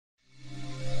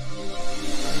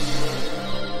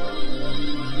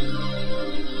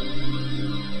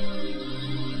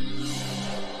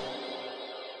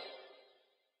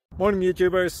Morning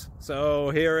YouTubers.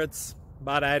 So here it's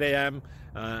about 8 a.m.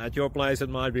 At your place it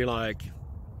might be like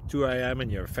 2 a.m.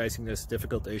 and you're facing this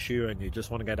difficult issue and you just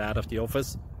want to get out of the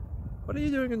office. What are you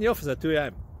doing in the office at 2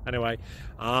 a.m.? Anyway,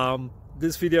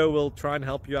 this video will try and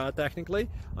help you out technically.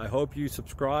 I hope you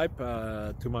subscribe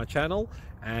to my channel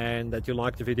and that you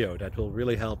like the video. That will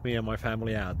really help me and my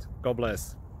family out. God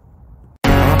bless.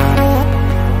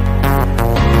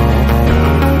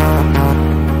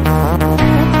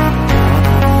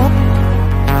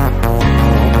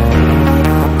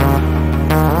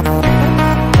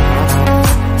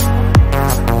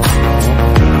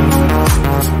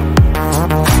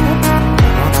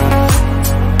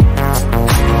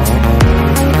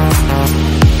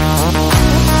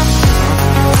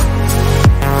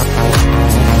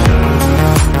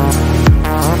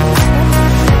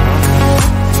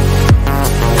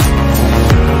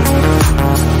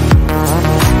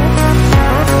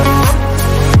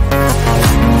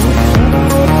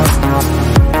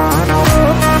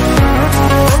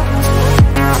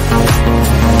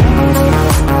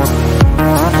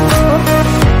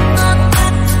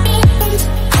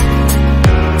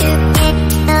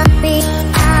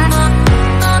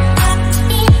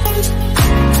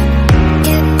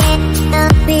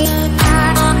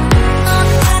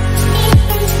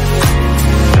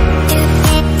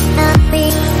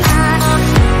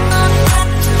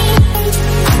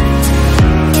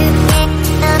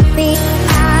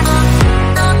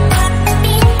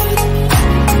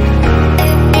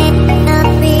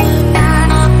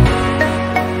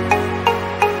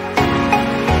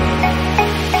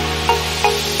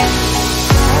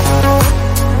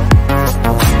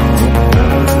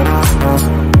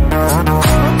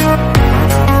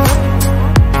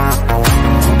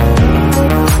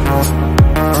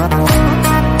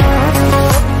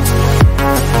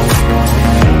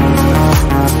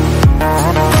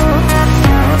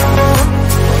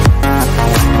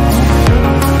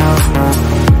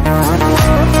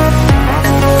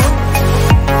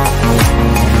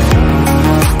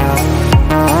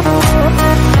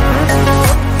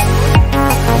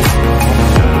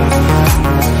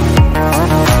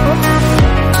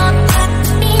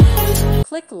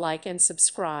 Click like and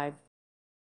subscribe.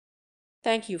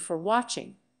 Thank you for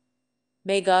watching.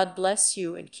 May God bless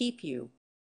you and keep you.